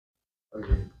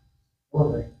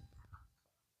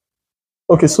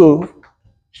Okay, so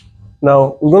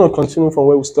now we're going to continue from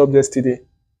where we stopped yesterday.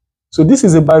 So this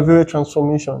is a bivariate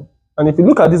transformation. And if you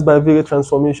look at this bivariate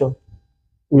transformation,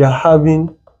 we are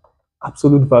having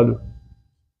absolute value.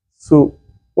 So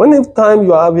anytime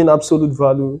you are having absolute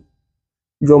value,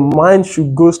 your mind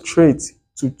should go straight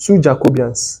to two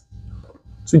Jacobians.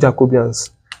 Two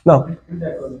Jacobians. Now,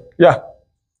 yeah,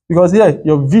 because here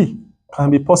your V can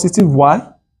be positive Y.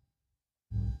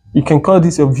 You can call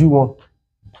this your V1.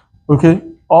 Okay?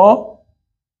 Or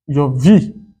your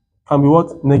V can be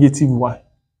what? Negative Y.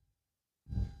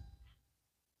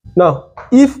 Now,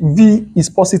 if V is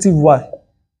positive Y,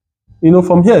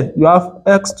 from here, you have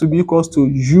X to be equals to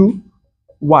U,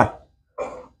 Y.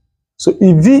 So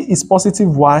if V is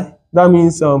positive Y, that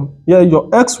means here your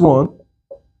X1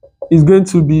 is going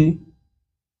to be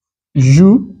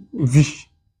UV.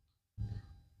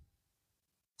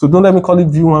 So don't let me call it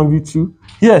V1, V2.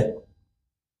 Here,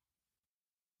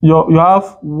 you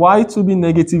have Y to be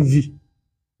negative V.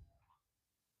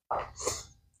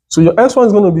 So your X1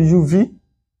 is going to be UV,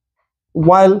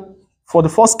 while for the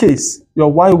first case,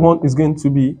 your Y1 is going to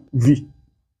be V.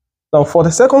 Now, for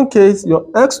the second case, your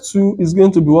X2 is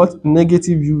going to be what?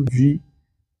 Negative UV.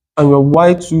 And your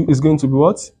Y2 is going to be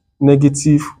what?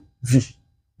 Negative V.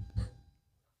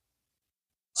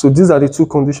 So these are the two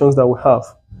conditions that we have.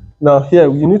 Now, here,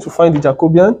 you need to find the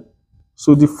Jacobian.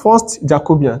 So the first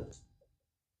Jacobian,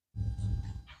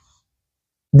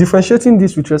 differentiating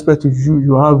this with respect to U,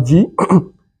 you have V.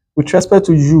 With respect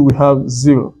to U, we have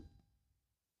 0.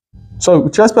 So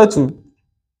with respect to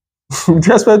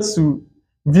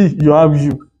V, you have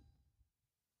U.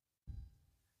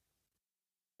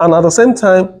 And at the same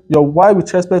time, your Y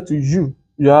with respect to U,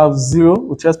 you have 0.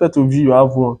 With respect to V, you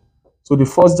have 1. So the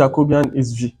first Jacobian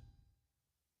is V.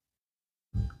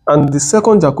 And the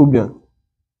second Jacobian,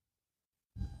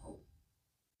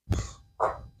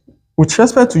 with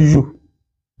respect to U,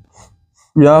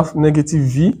 we have negative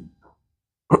V.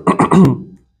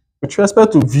 With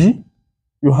respect to V,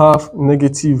 you have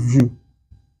negative U.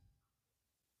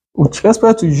 With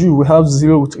respect to U, we have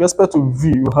 0. With respect to V,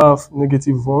 you have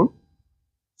negative 1.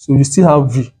 So you still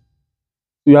have V. So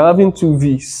you are having two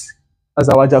V's as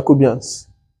our Jacobians.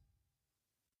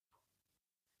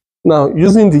 Now,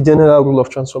 using the general rule of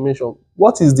transformation,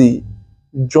 what is the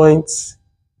joint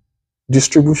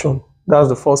distribution? That's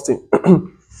the first thing.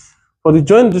 For the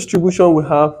joint distribution, we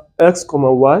have X,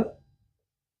 Y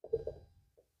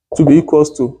to be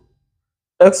equals to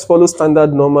X follows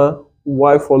standard normal,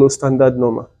 Y follows standard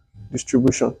normal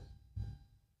distribution.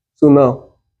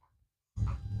 So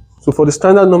for the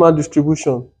standard normal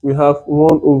distribution, we have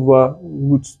 1 over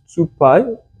root 2 pi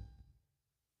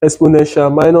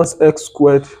exponential minus X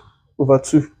squared over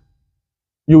 2.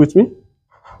 You with me?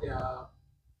 Yeah.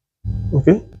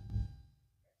 Okay.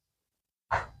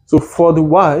 So for the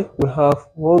Y, we have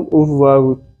 1 over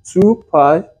root 2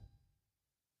 pi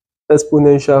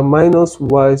exponential minus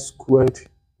Y squared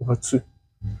over 2.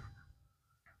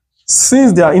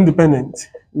 Since they are independent,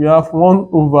 we have 1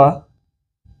 over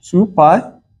 2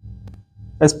 pi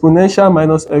exponential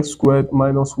minus X squared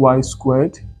minus Y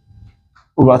squared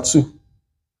over 2.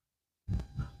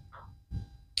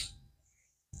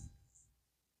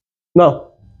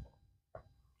 Now,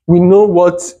 we know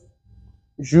what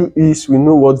U is, we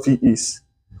know what V is.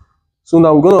 So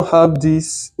now we're going to have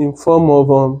this in form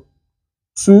of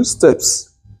 2 steps.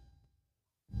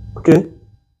 Okay?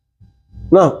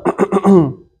 Now,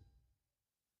 X1,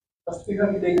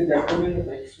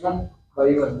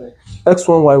 Y1.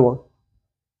 X1, Y1.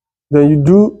 Then you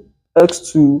do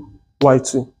X2,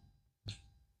 Y2.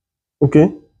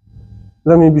 Okay?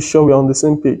 Let me be sure we're on the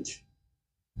same page.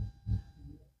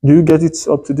 Do you get it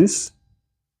up to this?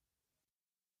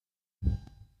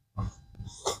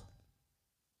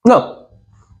 Now,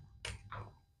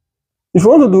 if you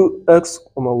want to do X,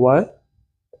 Y,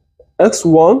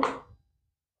 X1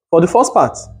 for the first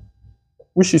part,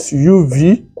 which is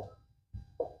UV,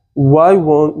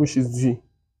 Y1, which is V.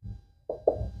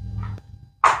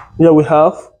 Here we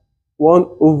have 1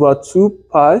 over 2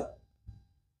 pi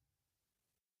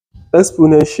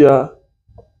exponential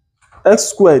X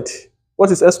squared. What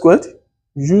is X squared?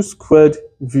 U squared,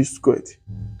 V squared.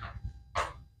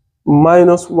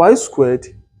 Minus Y squared,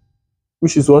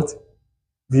 which is what?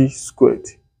 V squared.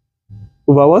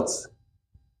 Over what?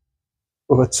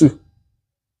 Over 2.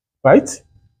 Right?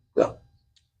 Yeah.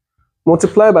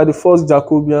 Multiply by the first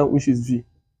Jacobian, which is V.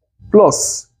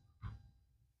 Plus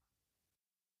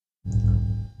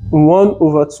 1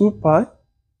 over 2 pi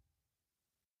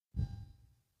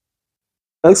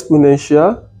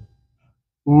exponential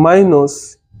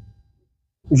minus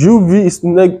uv is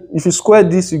if you square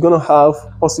this, you're going to have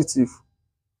positive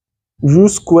u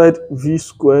squared v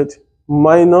squared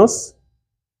minus.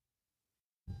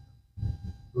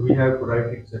 Do we have to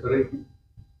write it separately?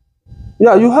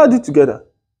 Yeah, you had it together.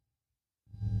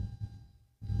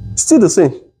 Still the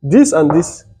same. This and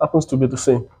this happens to be the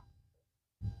same.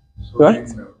 So right?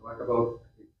 Then, what about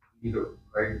 0,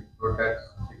 right? So that's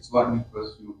x1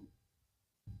 equals u.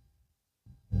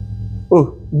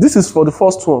 Oh, this is for the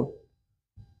first one.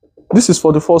 This is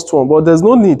for the first one, but there's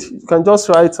no need. You can just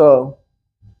write.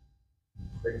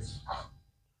 X.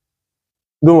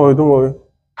 Don't worry, don't worry.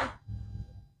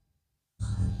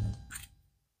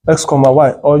 X comma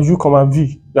y or u comma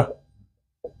v. Yeah,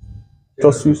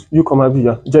 just use u comma v.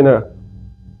 Yeah, general.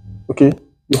 Okay,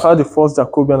 you had the first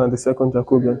Jacobian and the second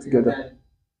Jacobian together.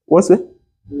 What's it?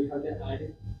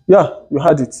 Yeah, you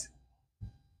had it.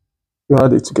 You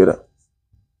had it together.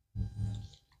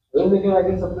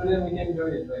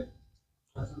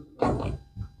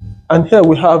 And here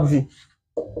we have v.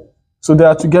 So they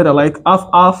are together like half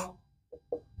half.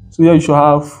 So here you should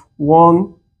have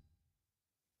 1.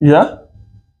 Yeah.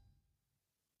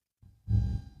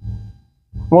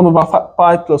 1 over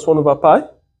pi plus 1 over pi,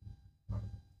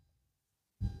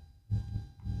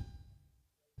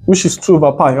 which is 2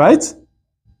 over pi, right?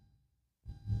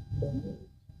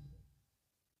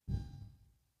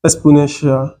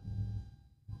 Exponential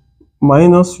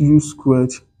minus u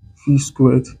squared v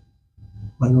squared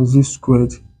minus v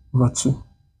squared over 2.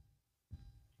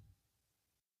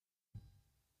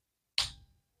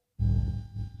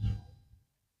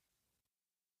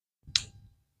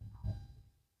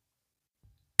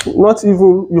 Not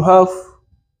even, you have,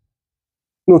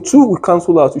 no, 2 will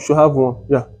cancel out, you should have 1.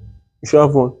 Yeah, you should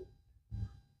have 1.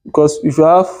 Because if you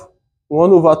have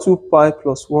 1 over 2 pi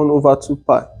plus 1 over 2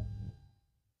 pi,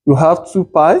 you have 2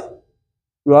 pi,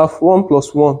 you have 1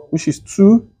 plus 1, which is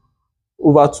 2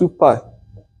 over 2 pi.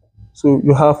 So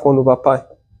you have 1 over pi.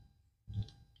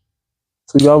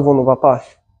 So you have 1 over pi.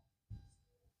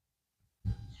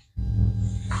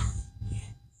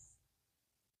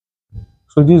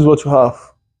 So this is what you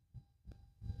have.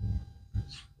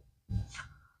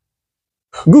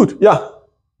 Good, yeah.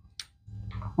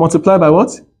 Multiply by what?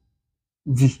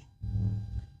 V.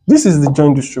 This is the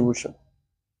joint distribution.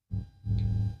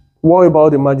 What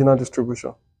about the marginal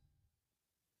distribution?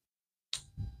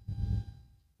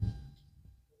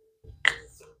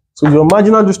 So your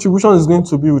marginal distribution is going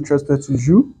to be with respect to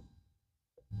u,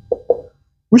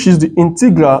 which is the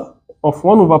integral of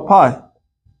 1 over pi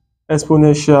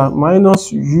exponential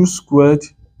minus u squared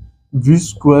v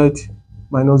squared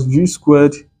minus v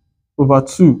squared over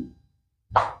 2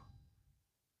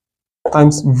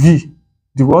 times v,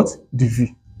 the what? The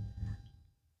v.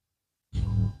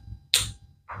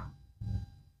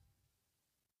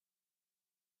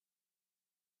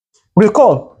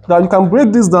 Recall that you can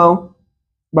break this down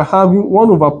by having 1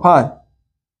 over pi.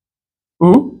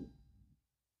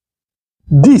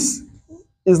 This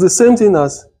is the same thing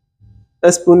as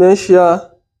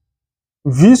exponential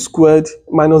v squared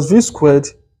minus v squared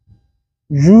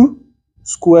u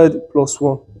squared plus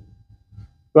 1.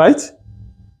 Right?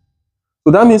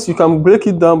 So that means you can break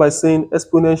it down by saying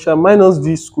exponential minus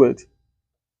v squared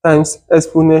times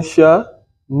exponential.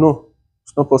 No,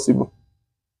 it's not possible.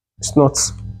 It's not.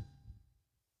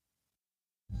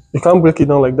 You can't break it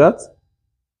down like that.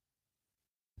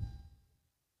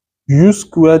 U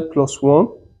squared plus 1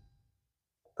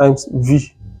 times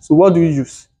v. So what do you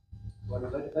use?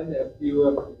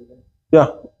 Yeah,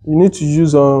 you need to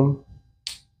use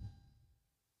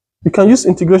you can use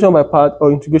integration by part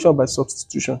or integration by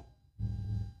substitution.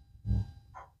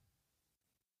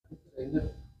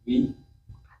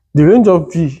 The range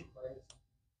of v.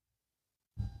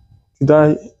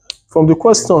 From the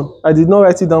question, I did not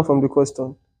write it down from the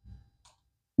question.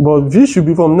 But v should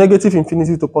be from negative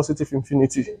infinity to positive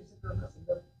infinity.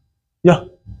 Yeah.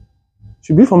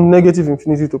 Should be from negative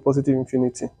infinity to positive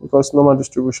infinity because normal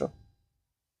distribution.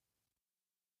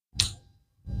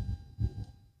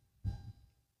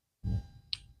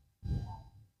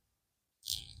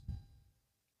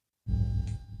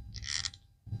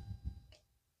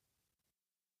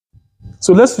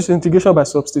 So let's use integration by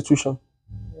substitution.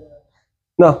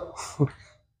 Now,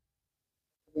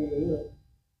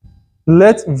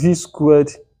 let v squared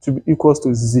to be equals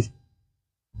to z.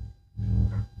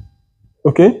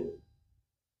 Okay?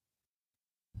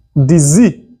 The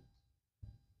z,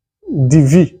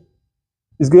 dv,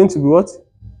 is going to be what?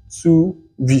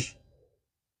 2v.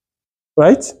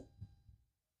 Right?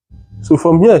 So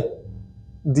from here,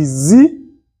 the z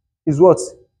is what?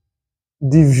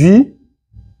 dv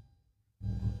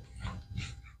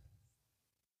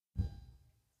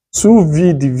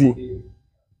 2v dv.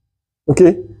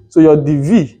 Okay, so your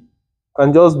dv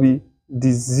can just be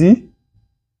dz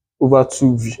over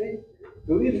 2v.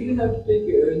 Do we really have to take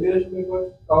integration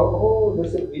method? Oh,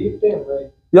 there's a v term,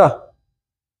 right? Yeah,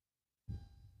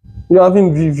 you're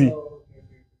having vv. Oh,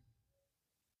 okay.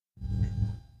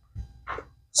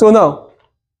 So now,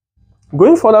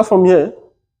 going further from here,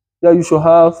 yeah, you should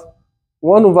have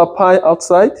 1 over pi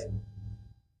outside.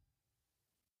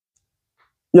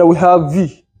 Here we have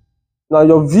v. Now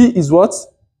your v is what?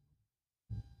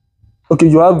 Okay,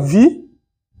 you have v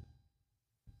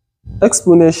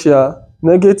exponential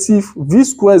negative v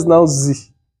squared is now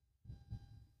z.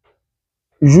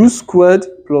 U squared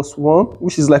plus 1,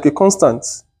 which is like a constant.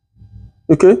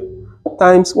 Okay,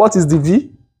 times what is the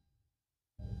v?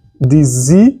 The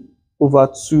z over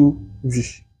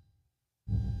 2v.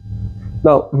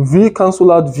 Now v cancel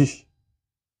out v.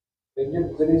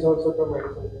 There is also from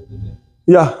minus.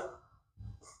 Yeah.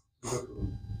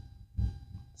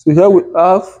 So here we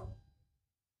have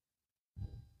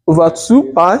over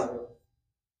 2 pi.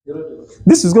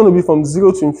 This is going to be from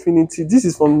 0 to infinity. This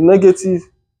is from negative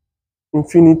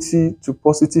infinity to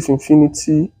positive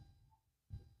infinity.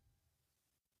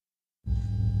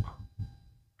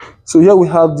 So here we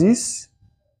have this.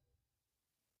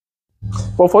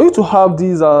 But for you to have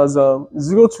this as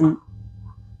 0 to,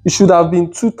 it should have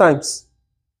been 2 times.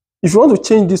 If you want to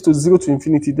change this to 0 to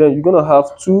infinity, then you're going to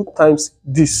have 2 times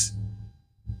this.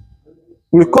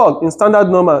 Recall, in standard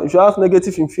normal, if you have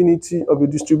negative infinity of a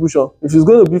distribution, if it's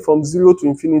going to be from 0 to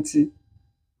infinity.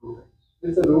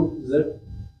 It's a root z.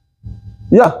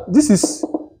 Yeah, this is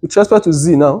with respect to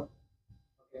z now.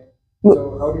 Okay. No.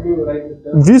 So how did you write it?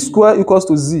 V square equals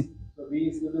to z. So v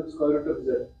is equal to square root of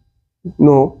z.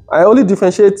 No, I only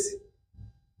differentiate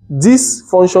this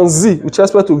function z with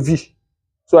respect to v.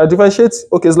 So I differentiate,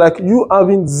 okay, it's like you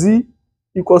having z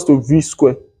equals to v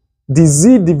square. The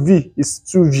z, the v is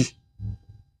 2v.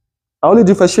 I only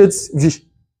differentiate v.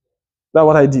 That's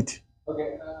what I did.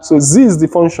 Okay. So z is the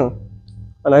function,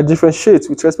 and I differentiate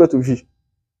with respect to v.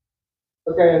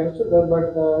 Okay, I understood that, but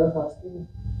I was asking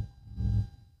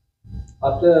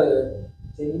after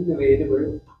changing the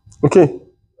variable. Okay.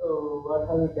 What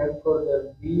have you done for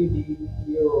the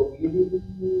VDO?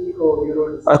 VDO, you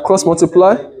wrote. I cross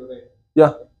multiply.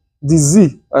 Yeah. The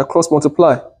z, I cross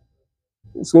multiply.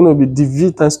 It's going to be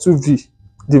dv times 2v.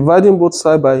 Dividing both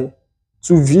sides by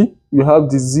 2v, you have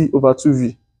the z over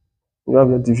 2v. You have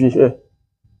your dv here.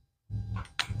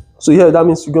 So here, that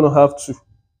means you're going to have 2.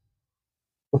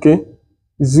 Okay?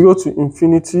 0 to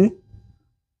infinity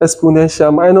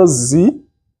exponential minus z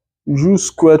u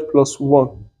squared plus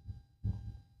 1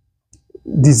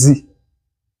 dz.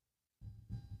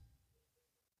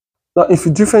 Now, if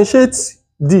you differentiate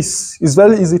this, it's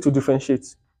very easy to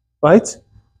differentiate, right?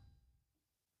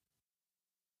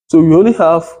 So you only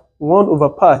have 1 over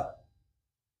pi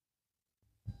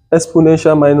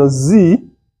exponential minus z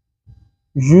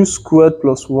u squared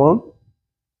plus 1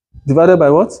 divided by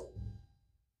what?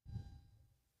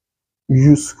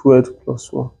 U squared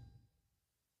plus 1.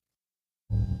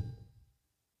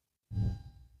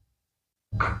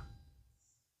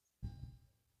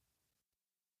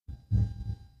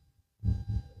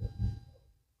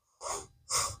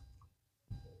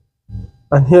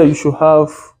 And here you should have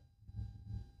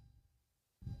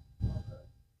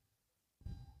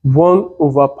 1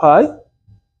 over pi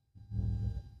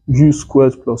u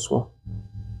squared plus 1.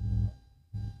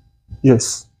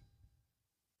 Yes.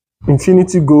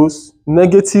 Infinity goes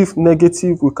negative,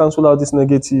 negative, we cancel out this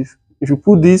negative. If you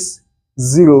put this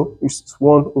 0, it's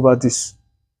 1 over this.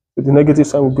 So the negative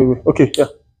sign will go away. Okay, yeah.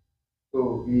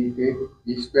 So we take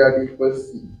v squared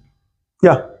equals c.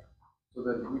 Yeah. So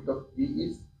the limit of v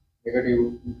is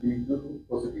negative infinity to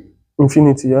positive.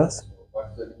 Infinity, yes. So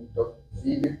what's the limit of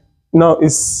c then? Now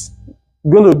it's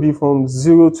going to be from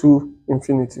 0 to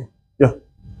infinity. Yeah.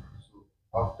 So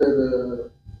after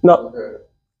the Now, the,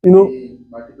 you know, we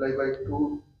multiply by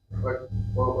 2, but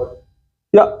for what?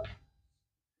 yeah.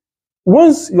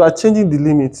 Once you are changing the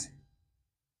limit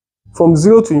from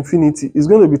 0 to infinity, it's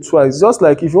going to be twice. Just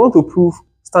like if you want to prove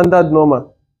standard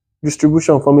normal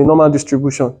distribution from a normal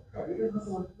distribution,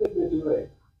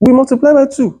 we multiply by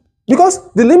 2.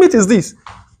 Because the limit is this.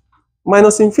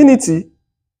 Minus infinity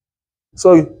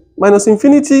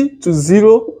to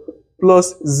 0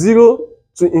 plus 0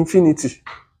 to infinity.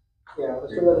 Yeah,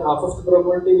 so that half of the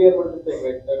probability we are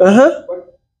multiplying, right?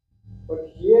 But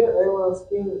here I am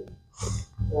asking,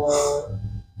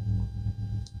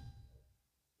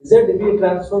 z we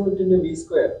transform it into v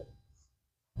square.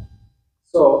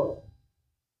 So,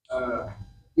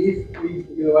 if we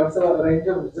what's the range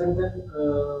of z then?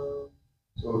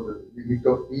 So the limit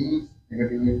of v is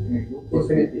Negative infinity.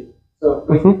 Infinity. So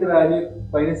plug in the value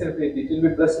of minus infinity, it will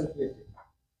be plus infinity.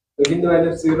 Plug in the value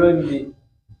of 0 in B.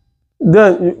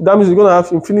 Then that means you're going to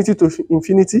have infinity to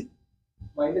infinity.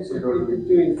 Minus infinity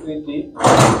to infinity.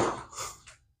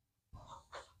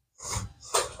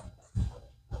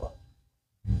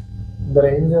 The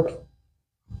range of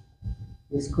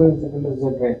V square is equal to Z,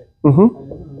 right?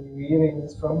 And V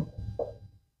ranges from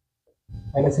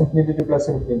minus infinity to plus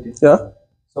infinity. Yeah.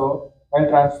 So while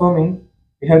transforming,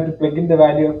 we have to plug in the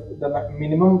value of the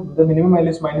minimum. The minimum value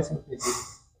is minus infinity.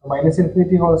 So minus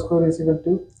infinity whole square is equal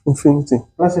to Infinity.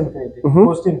 plus infinity,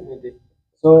 post infinity.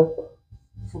 So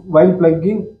while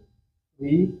plugging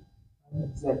V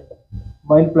and Z,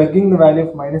 while plugging the value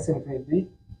of minus infinity,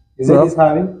 Z is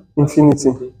having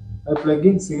infinity. By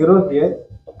plugging 0 here,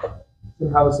 we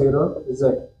have 0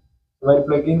 Z. While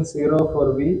plugging 0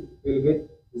 for V, we will get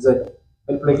Z.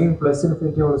 While plugging plus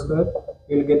infinity whole square,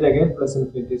 we will get again plus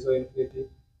infinity. So infinity.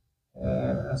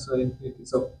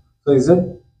 So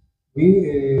Z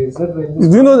Z ranges.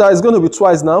 Do you know that it's going to be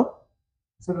twice now?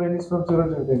 Z ranges from 0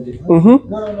 to infinity. No,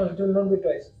 it will not be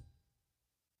twice.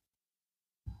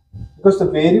 Because the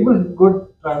variable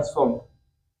got transformed.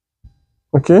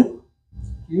 Okay.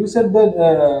 You said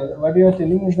that what you are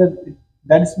telling is that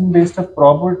that is based on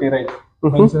probability, right?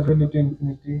 Minus infinity to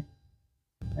infinity.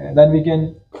 Then we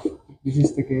can. This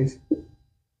is the case.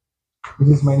 This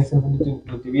is minus infinity to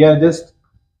infinity. We are just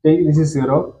this is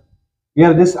 0. We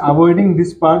are just avoiding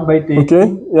this part by taking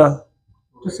to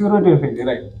 0 to infinity,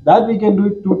 right? That we can do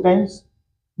it 2 times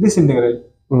this integral.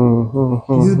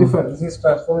 This is different. This is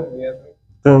transforming here. Right?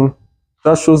 Then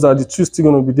that shows that the 2 is still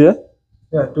going to be there.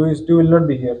 Yeah, 2 will not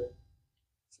be here.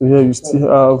 So here you still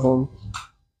have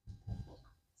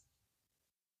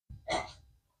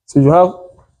so you have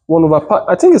 1 over pi.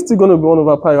 I think it's still going to be 1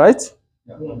 over pi, right?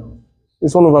 Yeah.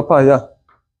 It's 1 over pi, yeah.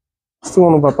 Still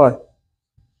 1 over pi.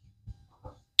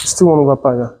 Still 1 over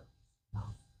pi, yeah.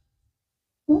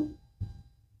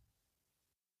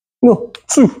 No,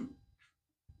 2.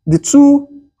 The 2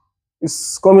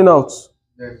 is coming out.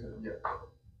 Yeah.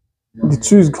 The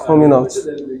 2 is coming out.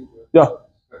 Yeah,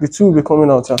 the 2 will be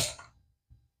coming out, yeah.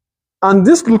 And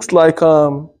this looks like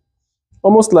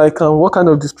almost like what kind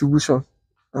of distribution?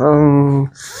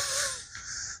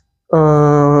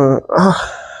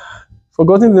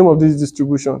 Forgotten the name of this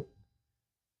distribution.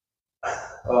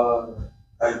 No.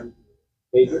 I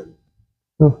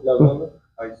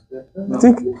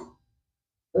think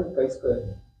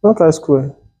Chi-square. not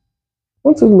chi-square.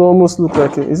 Don't it almost look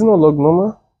like it? Is it not log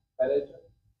normal?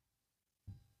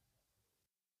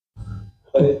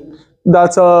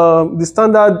 That the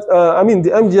standard, I mean,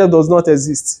 the MGF does not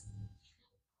exist.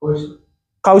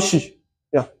 Cauchy,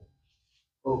 yeah.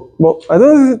 But I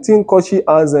don't think Cauchy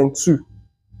has 2.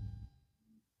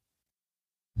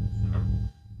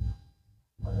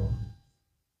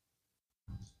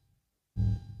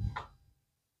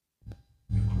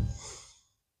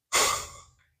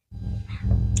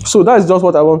 So that is just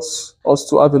what I want us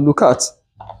to have a look at.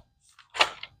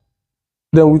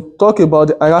 Then we talk about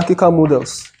the hierarchical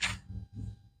models.